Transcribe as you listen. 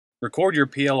Record your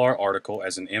PLR article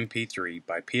as an MP3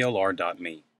 by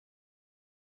PLR.me.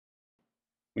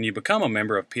 When you become a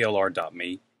member of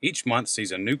PLR.me, each month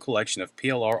sees a new collection of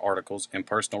PLR articles and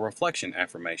personal reflection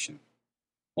affirmation.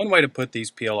 One way to put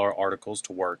these PLR articles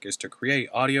to work is to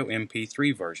create audio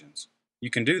MP3 versions.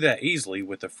 You can do that easily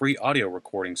with the free audio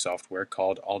recording software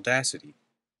called Audacity,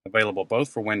 available both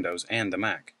for Windows and the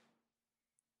Mac.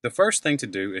 The first thing to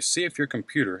do is see if your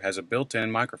computer has a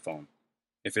built-in microphone.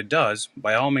 If it does,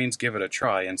 by all means give it a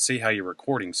try and see how your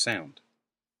recordings sound.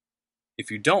 If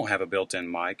you don't have a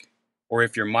built-in mic, or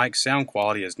if your mic sound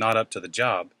quality is not up to the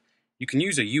job, you can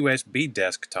use a USB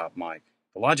desktop mic.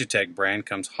 The Logitech brand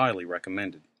comes highly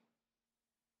recommended.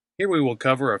 Here we will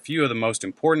cover a few of the most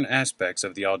important aspects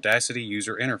of the Audacity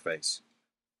user interface.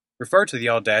 Refer to the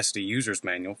Audacity User's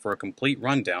Manual for a complete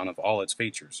rundown of all its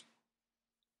features.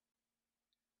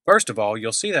 First of all,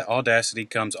 you'll see that Audacity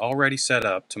comes already set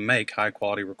up to make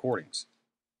high-quality recordings.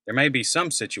 There may be some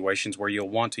situations where you'll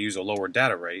want to use a lower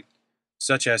data rate,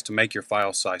 such as to make your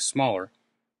file size smaller,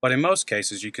 but in most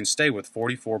cases you can stay with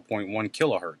 44.1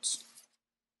 kHz.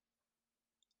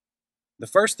 The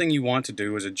first thing you want to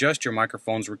do is adjust your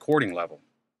microphone's recording level.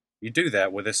 You do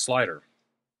that with this slider.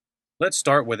 Let's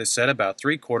start with it set about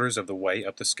 3/4 of the way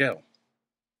up the scale.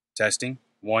 Testing,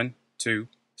 1, 2,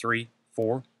 3,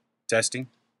 4, testing.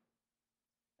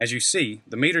 As you see,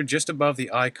 the meter just above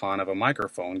the icon of a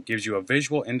microphone gives you a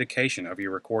visual indication of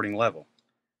your recording level.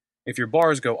 If your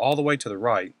bars go all the way to the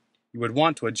right, you would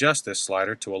want to adjust this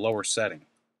slider to a lower setting.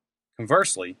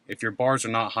 Conversely, if your bars are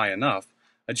not high enough,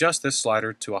 adjust this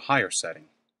slider to a higher setting.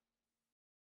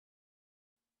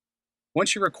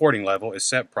 Once your recording level is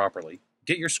set properly,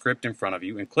 get your script in front of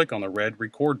you and click on the red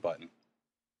Record button.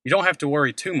 You don't have to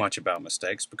worry too much about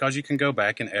mistakes because you can go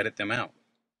back and edit them out.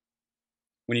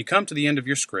 When you come to the end of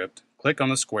your script, click on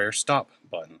the square Stop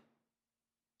button.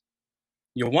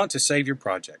 You'll want to save your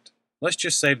project. Let's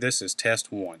just save this as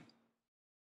Test 1.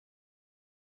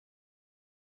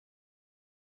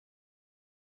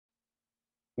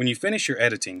 When you finish your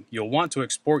editing, you'll want to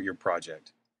export your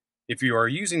project. If you are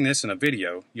using this in a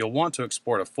video, you'll want to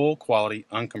export a full quality,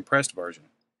 uncompressed version.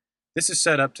 This is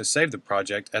set up to save the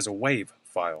project as a WAV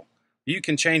file. You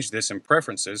can change this in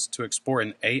Preferences to export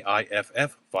an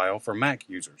AIFF file for Mac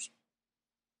users.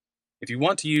 If you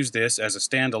want to use this as a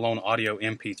standalone audio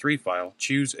MP3 file,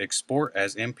 choose Export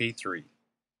as MP3.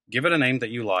 Give it a name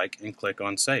that you like and click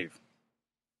on Save.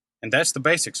 And that's the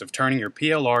basics of turning your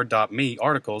PLR.me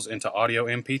articles into audio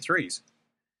MP3s.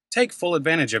 Take full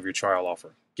advantage of your trial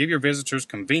offer. Give your visitors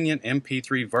convenient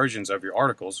MP3 versions of your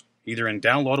articles, either in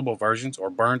downloadable versions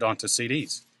or burned onto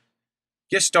CDs.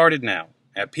 Get started now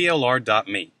at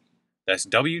PLR.me. That's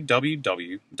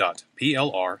www.plr.me.